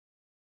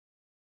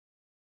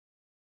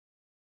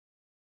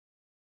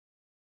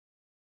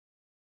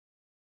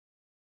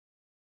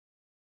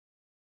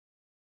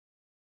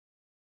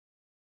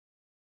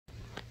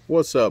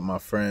What's up, my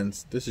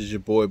friends? This is your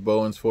boy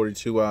Bowens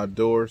 42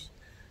 Outdoors.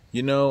 I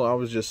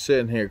was just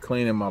sitting here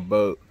cleaning my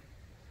boat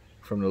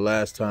from the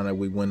last time that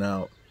we went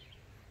out.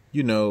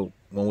 When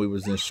we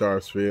was in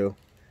Sharpsville.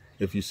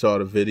 If you saw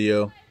the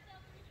video,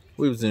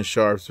 we was in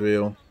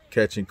Sharpsville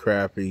catching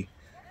crappie,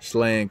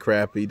 slaying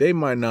crappie. They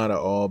might not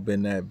have all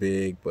been that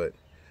big, but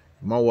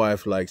my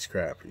wife likes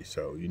crappie,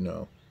 so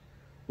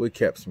we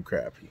kept some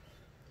crappie.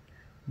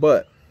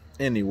 But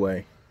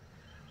anyway,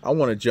 I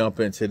want to jump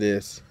into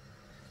this.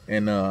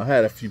 And I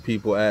had a few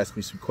people ask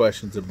me some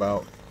questions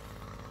about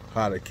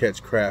how to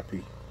catch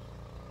crappie.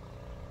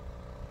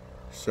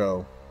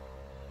 So,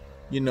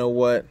 you know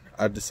what?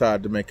 I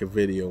decided to make a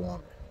video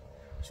on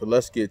it. So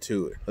let's get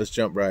to it. Let's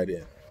jump right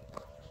in.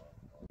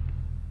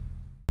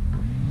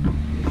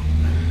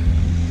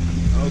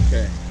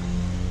 Okay.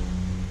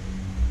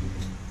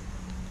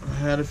 I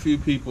had a few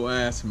people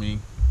ask me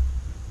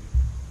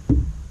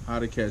how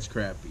to catch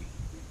crappie.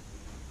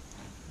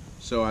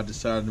 So I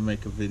decided to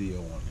make a video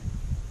on it.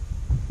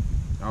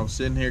 I was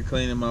sitting here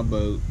cleaning my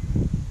boat.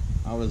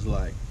 I was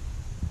like,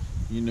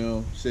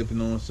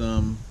 sipping on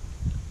something.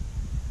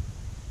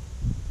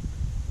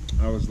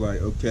 I was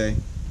like, okay,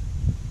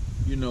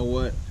 you know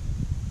what?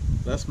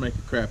 Let's make a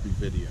crappie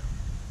video.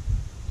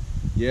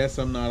 Yes,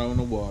 I'm not on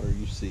the water,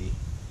 you see.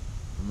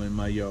 I'm in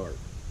my yard.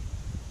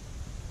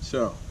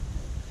 So,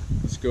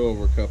 let's go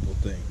over a couple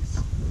things.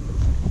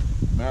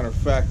 Matter of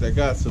fact, I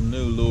got some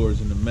new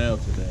lures in the mail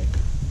today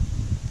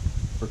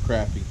for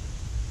crappie.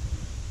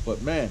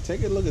 But man,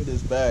 take a look at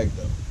this bag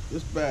though.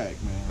 This bag,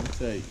 man, I'll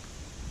tell you.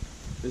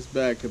 This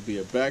bag could be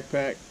a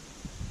backpack.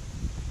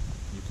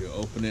 You could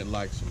open it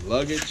like some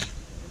luggage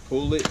and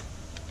pull it.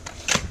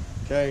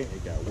 Okay,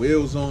 it got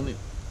wheels on it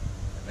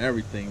and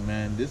everything,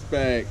 man. This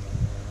bag,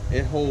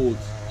 it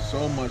holds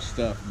so much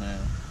stuff, man.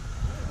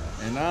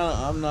 And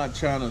I'm not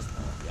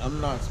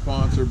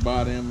sponsored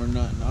by them or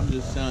nothing. I'm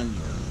just telling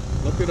you.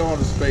 Look at all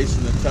the space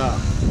in the top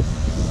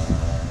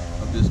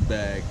of this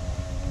bag.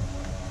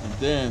 And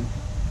then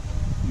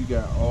you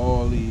got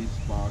all these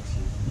boxes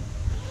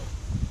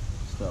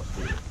and stuff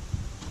here.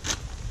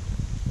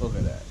 Look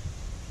at that.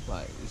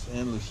 Like, it's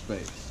endless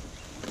space.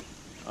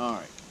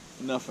 Alright,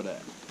 enough of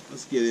that.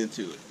 Let's get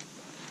into it.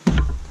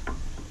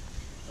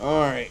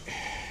 Alright.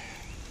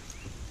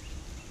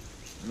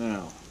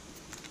 Now,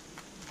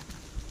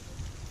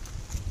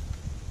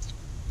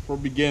 for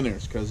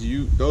beginners, because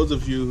those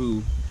of you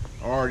who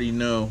already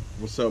know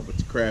what's up with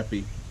the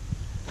crappie,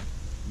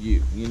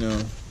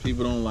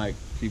 people don't like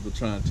people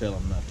trying to tell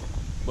them nothing.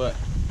 But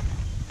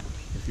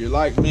if you're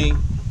like me,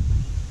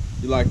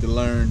 you like to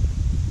learn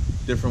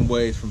different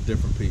ways from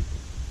different people.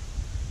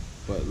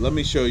 But let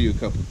me show you a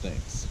couple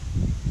things.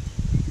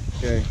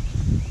 Okay,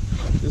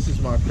 this is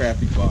my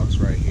crappie box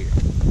right here.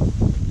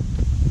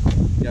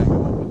 Got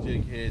all my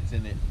jig heads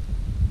in it,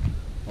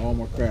 all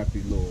my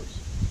crappie lures.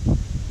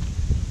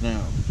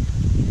 Now,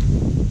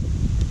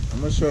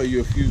 I'm gonna show you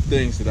a few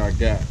things that I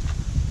got.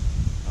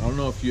 I don't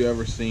know if you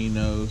ever seen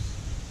those.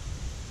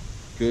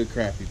 Good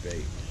crappie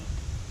bait.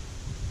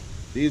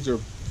 These are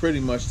pretty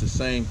much the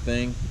same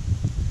thing,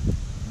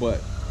 but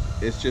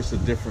it's just a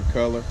different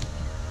color.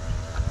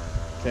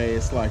 Okay,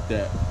 it's like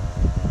that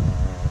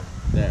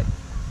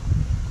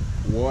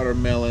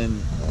watermelon,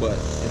 but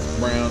it's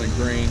brown and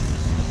green.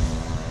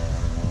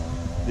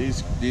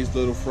 These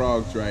little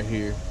frogs right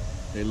here,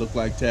 they look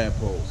like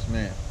tadpoles.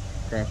 Man,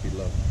 crappie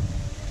love them.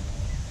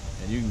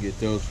 And you can get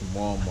those from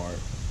Walmart.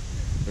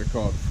 They're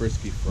called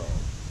frisky frog.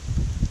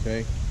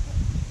 Okay,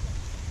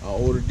 I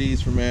ordered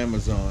these from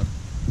Amazon.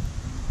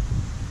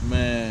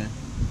 Man,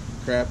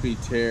 crappie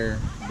tear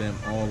them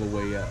all the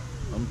way up.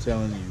 I'm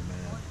telling you,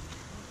 man.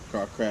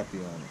 Caught crappie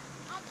on it.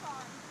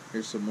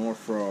 Here's some more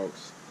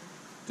frogs,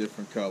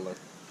 different color,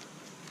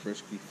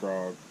 frisky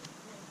frog.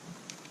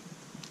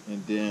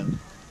 And then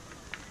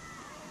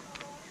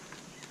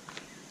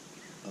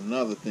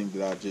another thing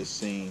that I just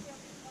seen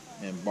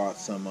and bought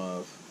some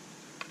of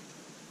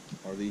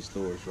are these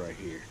lures right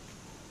here.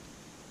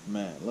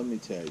 Man, let me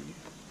tell you,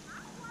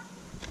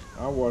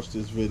 I watched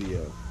this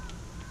video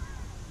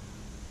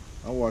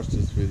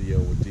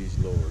with these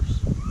lures.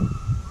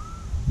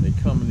 They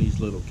come in these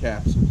little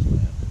capsules,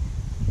 man.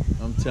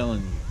 I'm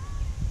telling you,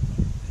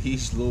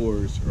 these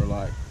lures are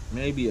like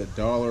maybe $1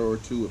 or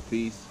 $2 a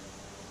piece.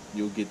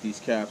 You'll get these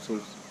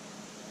capsules.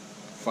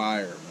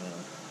 Fire,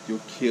 man.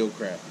 You'll kill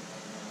crappie.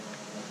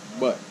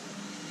 But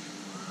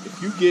if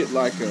you get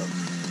like a,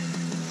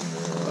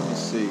 let me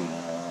see,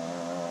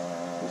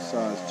 what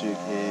size jig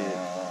head?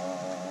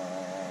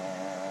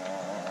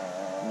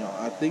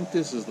 I think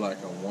this is like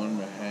a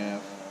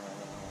 1.5.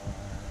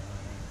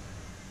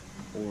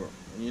 Or,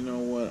 you know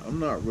what? I'm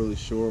not really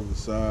sure of the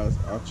size.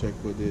 I'll check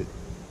with it.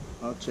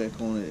 I'll check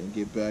on it and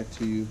get back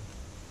to you.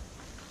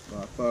 But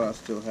I thought I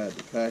still had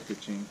the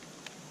packaging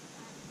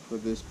for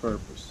this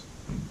purpose.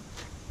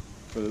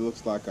 But it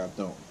looks like I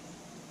don't.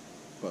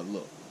 But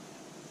look.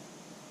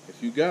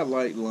 If you got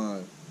light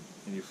line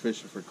and you're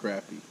fishing for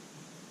crappie,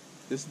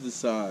 this is the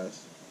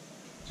size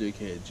jig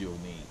head you'll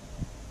need.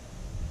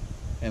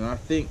 And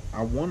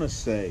I want to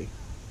say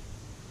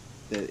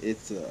that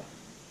it's a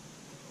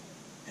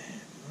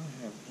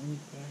I have any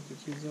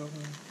packages of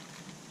them.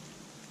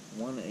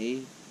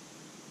 1/8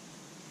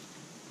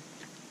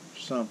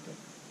 something.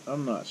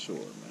 I'm not sure,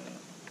 man.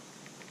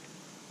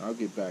 I'll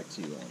get back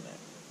to you on that.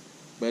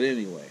 But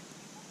anyway,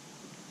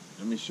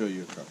 let me show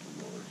you a couple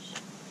lures.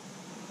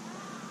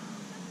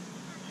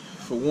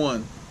 For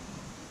one,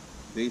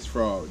 these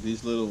frogs,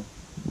 these little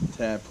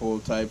tadpole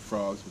type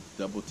frogs with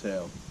double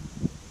tail,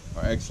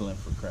 are excellent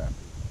for crappie.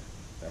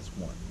 That's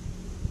one.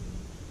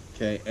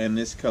 Okay, and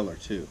this color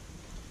too.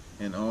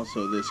 And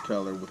also this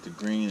color with the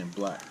green and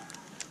black.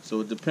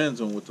 So it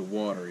depends on what the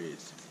water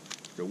is.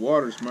 If the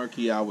water's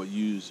murky, I would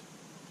use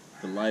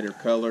the lighter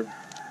color.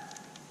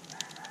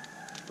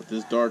 But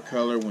this dark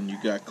color, when you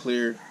got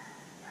clear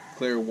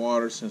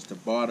water, since the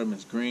bottom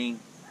is green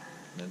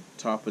and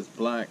the top is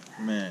black,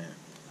 man,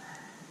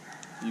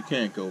 you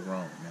can't go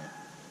wrong, man.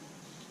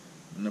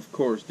 And of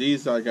course,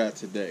 these I got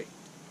today.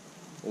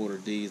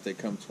 Ordered these. They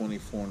come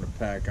 24 in the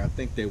pack. I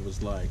think they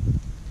was like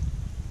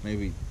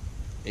maybe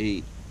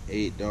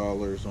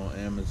 $8 on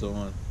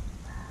Amazon.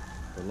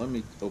 But let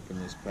me open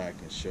this pack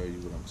and show you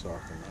what I'm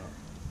talking about.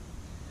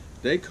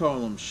 They call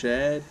them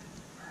shad.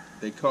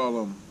 They call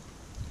them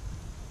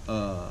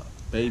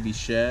baby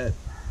shad.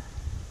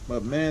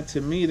 But man,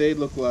 to me they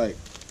look like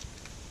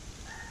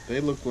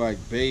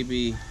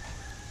baby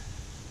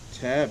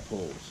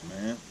tadpoles,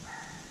 man.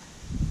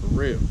 For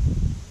real.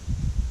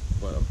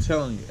 But I'm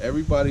telling you,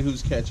 everybody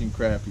who's catching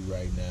crappie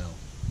right now,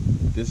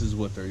 this is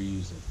what they're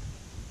using.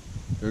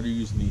 They're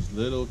using these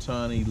little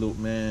tiny little,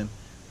 man.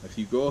 If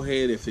you go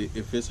ahead, if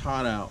it's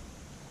hot out,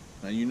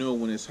 now you know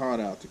when it's hot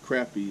out, the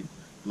crappie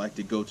like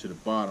to go to the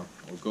bottom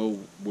or go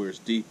where it's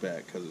deep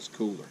at because it's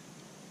cooler.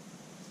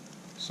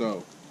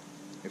 So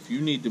if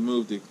you need to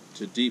move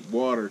to deep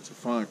water to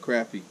find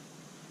crappie,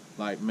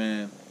 like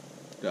man,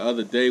 the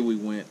other day we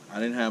went, I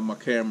didn't have my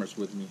cameras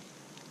with me,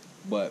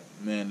 but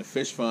man, the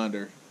fish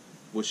finder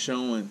was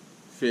showing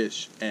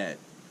fish at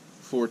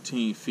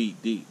 14 feet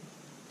deep.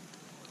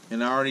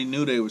 And I already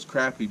knew they was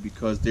crappie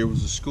because there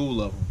was a school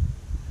of them.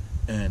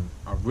 And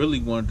I really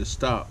wanted to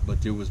stop,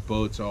 but there was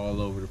boats all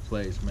over the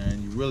place,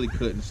 man. You really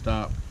couldn't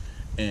stop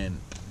and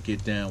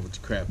get down with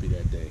the crappie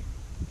that day.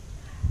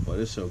 But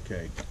it's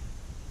okay.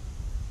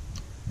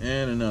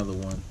 And another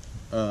one.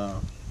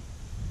 Let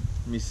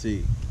me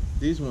see.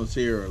 These ones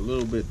here are a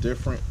little bit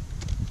different.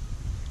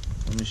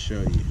 Let me show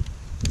you.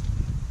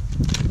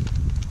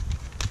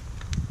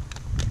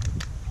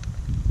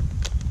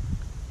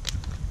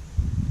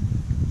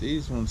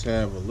 These ones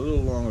have a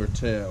little longer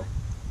tail,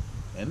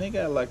 and they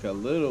got like a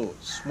little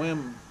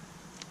swim,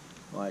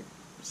 like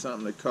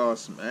something to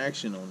cause some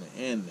action on the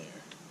end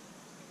there.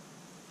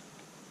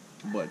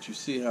 But you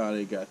see how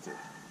they got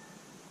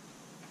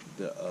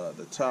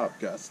the top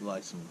got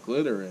like some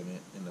glitter in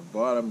it, and the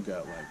bottom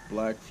got like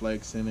black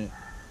flakes in it.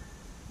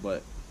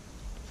 But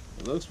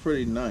it looks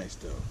pretty nice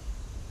though.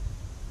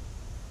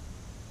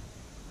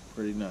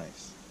 Pretty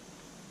nice.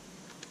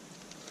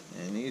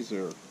 And these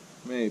are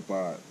made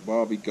by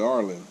Bobby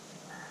Garland.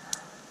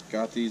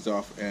 Got these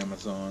off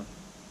Amazon.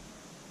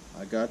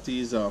 I got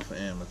these off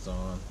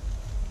Amazon.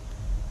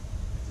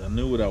 I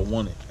knew what I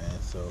wanted,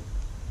 man, so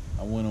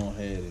I went on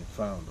ahead and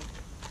found them.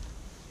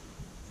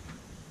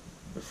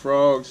 The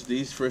frogs,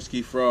 these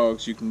frisky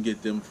frogs, you can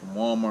get them from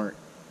Walmart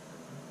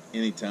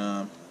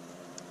anytime.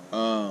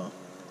 The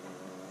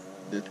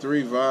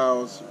 3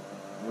 vials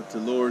with the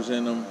lures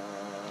in them,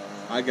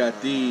 I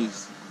got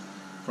these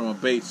from a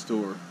bait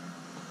store.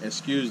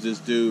 Excuse this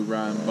dude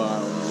riding by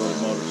on a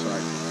little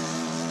motorcycle.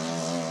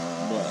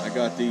 But I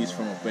got these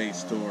from a bait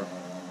store.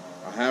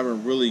 I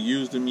haven't really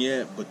used them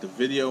yet, but the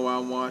video I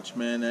watched,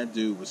 man, that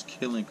dude was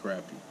killing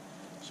crappie.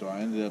 So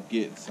I ended up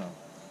getting some.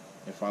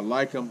 If I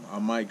like them, I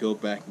might go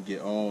back and get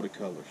all the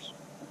colors.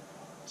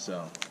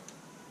 So,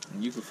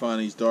 and you can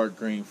find these dark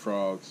green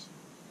frogs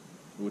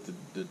with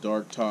the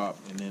dark top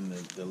and then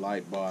the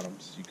light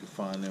bottoms. You can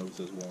find those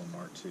at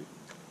Walmart too.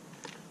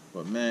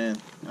 But man,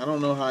 I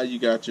don't know how you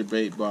got your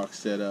bait box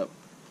set up,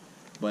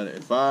 but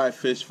if I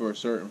fish for a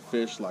certain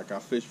fish, like I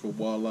fish for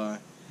walleye,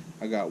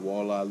 I got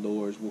walleye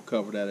lures. We'll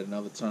cover that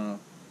another time.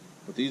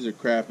 But these are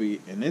crappie,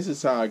 and this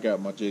is how I got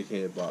my jig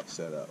head box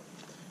set up.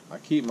 I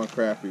keep my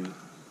crappie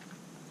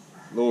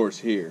lures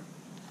here,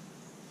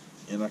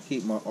 and I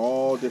keep my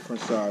all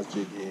different size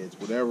jig heads,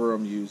 whatever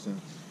I'm using.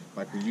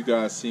 Like when you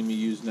guys see me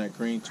using that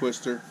green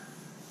twister,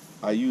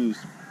 I use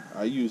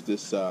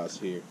this size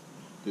here.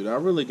 Dude, I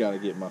really got to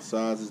get my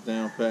sizes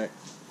down packed,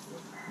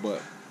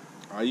 but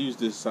I use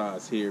this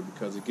size here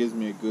because it gives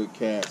me a good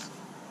cast.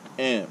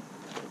 And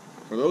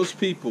for those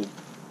people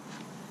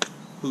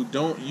who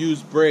don't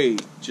use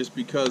braid just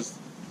because,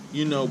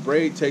 you know,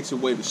 braid takes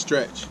away the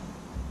stretch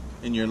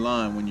in your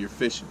line when you're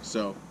fishing.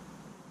 So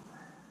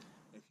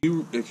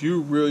if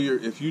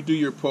you do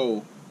your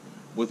pole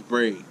with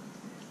braid,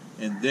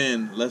 and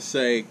then let's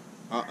say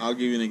I'll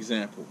give you an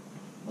example.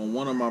 On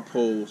one of my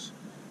poles,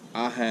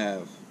 I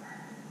have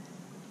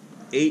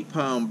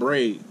 8-pound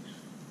braid,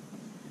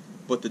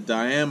 but the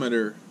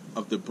diameter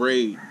of the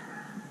braid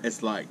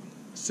is like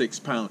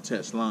 6-pound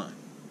test line.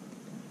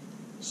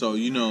 So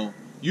you know,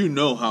 you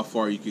know how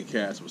far you can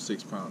cast with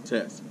 6-pound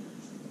test.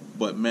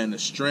 But man, the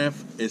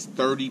strength is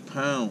 30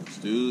 pounds,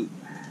 dude.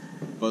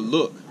 But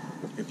look,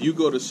 if you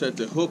go to set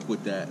the hook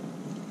with that,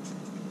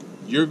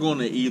 you're going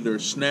to either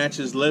snatch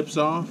his lips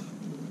off,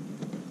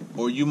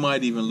 or you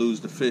might even lose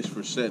the fish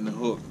for setting the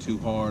hook too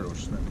hard,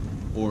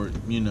 or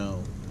you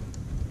know,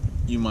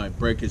 you might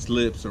break his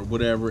lips or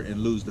whatever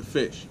and lose the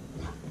fish.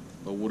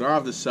 But what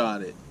I've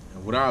decided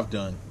and what I've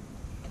done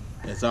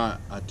is I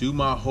do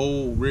my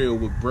whole reel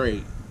with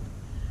braid,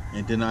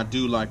 and then I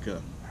do like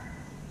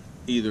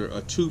either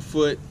a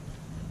 2-foot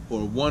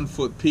or a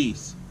 1-foot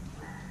piece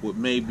with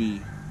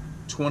maybe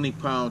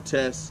 20-pound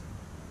test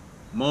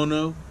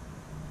mono.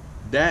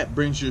 That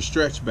brings your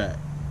stretch back.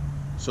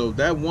 So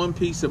that one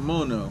piece of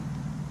mono,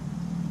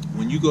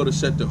 when you go to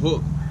set the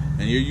hook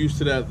and you're used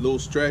to that little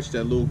stretch,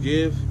 that little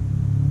give,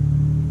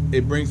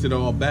 it brings it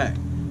all back.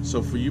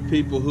 So for you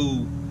people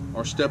who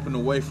are stepping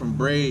away from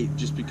braid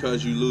just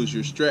because you lose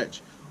your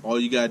stretch, all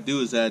you gotta do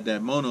is add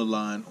that mono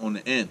line on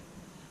the end.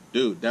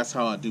 Dude, that's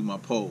how I do my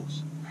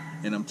poles.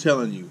 And I'm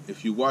telling you,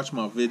 if you watch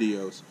my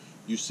videos,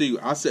 you see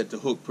I set the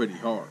hook pretty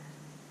hard,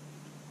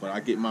 but I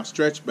get my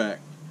stretch back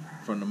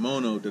from the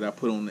mono that I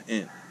put on the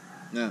end.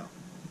 Now,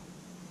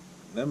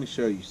 let me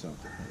show you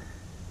something here.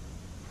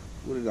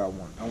 What did I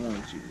want? I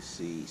wanted you to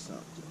see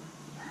something.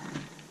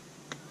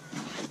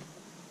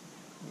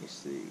 Let me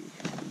see.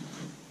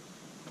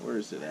 Where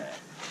is it at?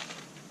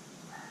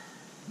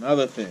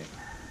 Another thing.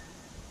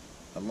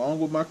 Along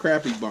with my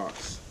crappie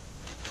box.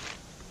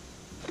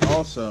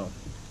 Also,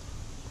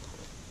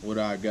 what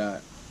I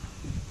got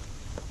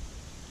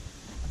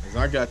is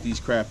I got these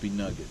crappie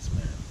nuggets,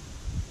 man.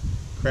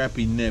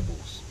 Crappie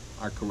nibbles.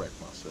 I correct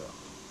myself.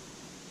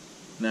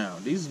 Now,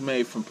 these are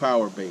made from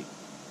power bait.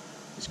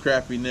 These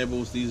crappie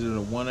nibbles, these are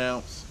the 1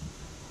 ounce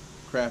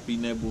crappie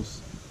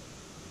nibbles.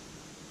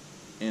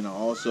 And I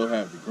also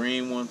have the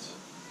green ones.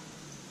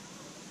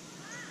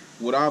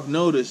 What I've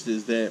noticed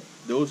is that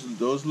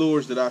those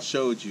lures that I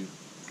showed you,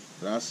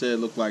 that I said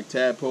look like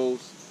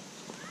tadpoles,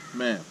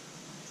 man,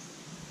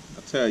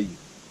 I tell you,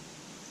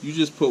 you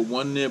just put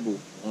 1 nibble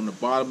on the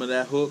bottom of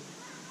that hook.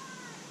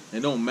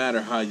 It don't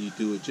matter how you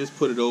do it, just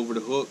put it over the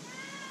hook.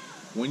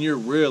 When you're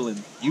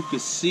reeling, you can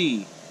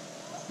see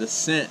the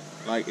scent,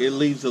 like it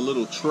leaves a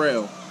little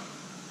trail,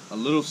 a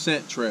little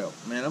scent trail.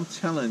 Man, I'm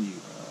telling you,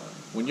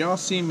 when y'all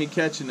see me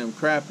catching them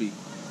crappie,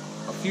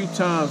 a few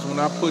times when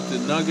I put the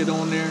nugget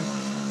on there,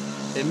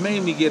 it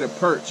made me get a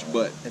perch,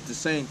 but at the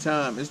same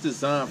time, it's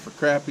designed for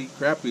crappie.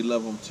 Crappie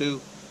love them too.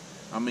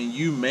 I mean,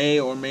 you may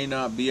or may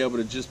not be able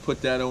to just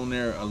put that on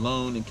there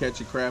alone and catch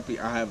a crappie.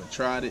 I haven't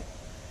tried it,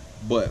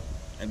 but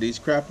these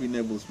crappie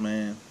nibbles,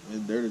 man,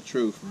 they're the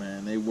truth,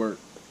 man. They work.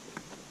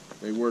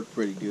 They work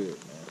pretty good,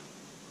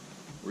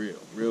 man.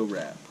 Real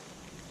rap.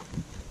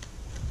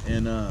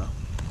 And I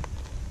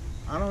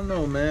don't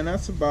know, man.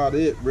 That's about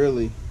it,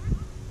 really.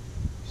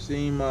 You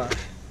see my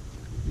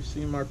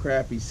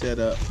crappie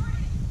setup.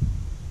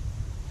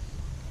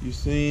 You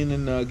seen the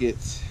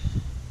nuggets.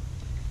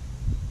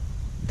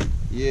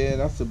 Yeah,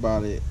 that's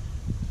about it.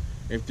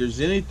 If there's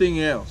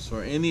anything else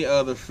or any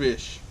other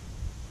fish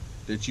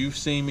that you've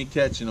seen me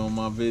catching on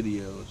my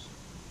videos,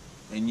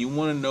 and you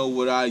want to know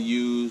what I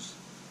use,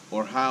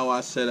 or how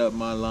I set up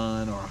my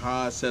line, or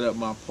how I set up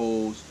my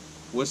poles,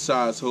 what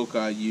size hook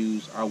I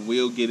use, I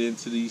will get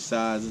into these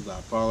sizes. I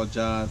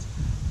apologize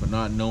for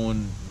not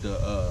knowing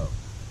the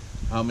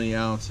how many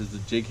ounces the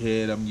jig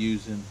head I'm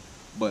using,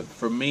 but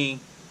for me,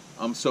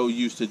 I'm so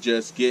used to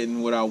just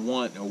getting what I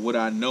want or what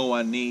I know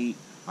I need.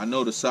 I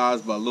know the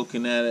size by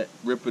looking at it,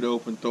 rip it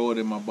open, throw it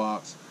in my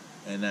box,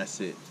 and that's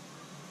it.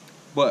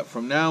 But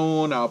from now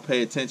on, I'll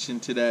pay attention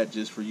to that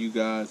just for you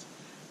guys.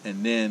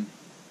 And then,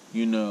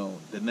 you know,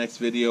 the next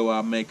video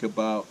I make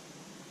about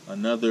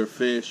another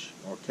fish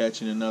or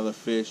catching another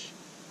fish,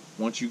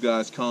 once you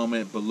guys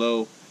comment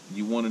below,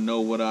 you want to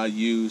know what I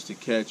use to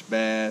catch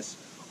bass,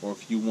 or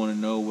if you want to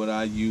know what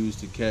I use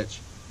to catch,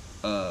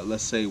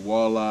 let's say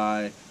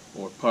walleye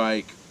or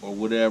pike or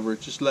whatever,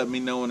 just let me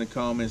know in the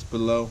comments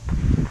below,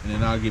 and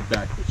then I'll get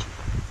back with you.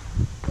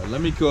 But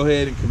let me go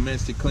ahead and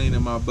commence to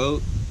cleaning my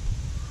boat.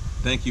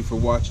 Thank you for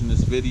watching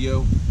this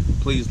video.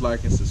 Please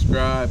like and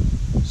subscribe.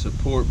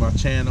 Support my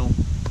channel.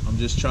 I'm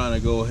just trying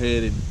to go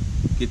ahead and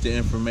get the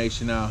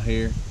information out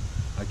here.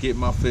 I get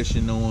my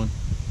fishing on.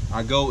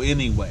 I go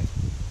anyway.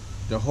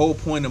 The whole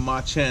point of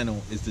my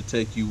channel is to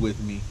take you with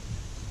me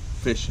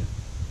fishing.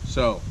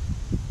 So,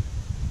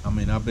 I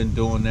mean, I've been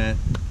doing that.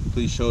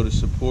 Please show the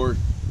support.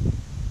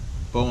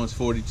 Bowens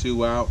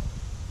 42 out.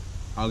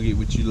 I'll get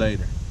with you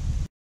later.